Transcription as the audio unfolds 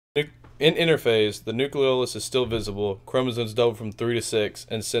In interphase, the nucleolus is still visible, chromosomes double from 3 to 6,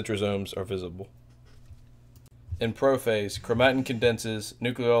 and centrosomes are visible. In prophase, chromatin condenses,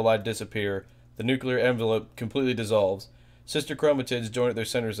 nucleoli disappear, the nuclear envelope completely dissolves, sister chromatids join at their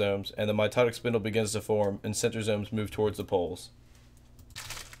centrosomes, and the mitotic spindle begins to form, and centrosomes move towards the poles.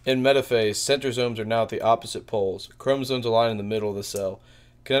 In metaphase, centrosomes are now at the opposite poles. Chromosomes align in the middle of the cell.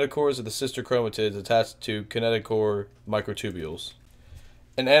 Kinetochores are the sister chromatids attached to kinetochore microtubules.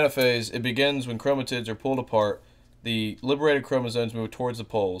 In anaphase, it begins when chromatids are pulled apart. The liberated chromosomes move towards the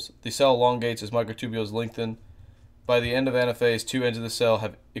poles. The cell elongates as microtubules lengthen. By the end of anaphase, two ends of the cell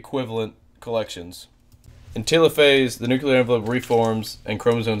have equivalent collections. In telophase, the nuclear envelope reforms and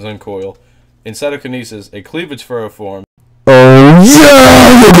chromosomes uncoil. In cytokinesis, a cleavage furrow forms. Oh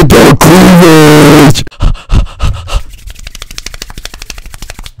yeah, look at that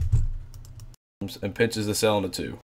cleavage! And pinches the cell into two.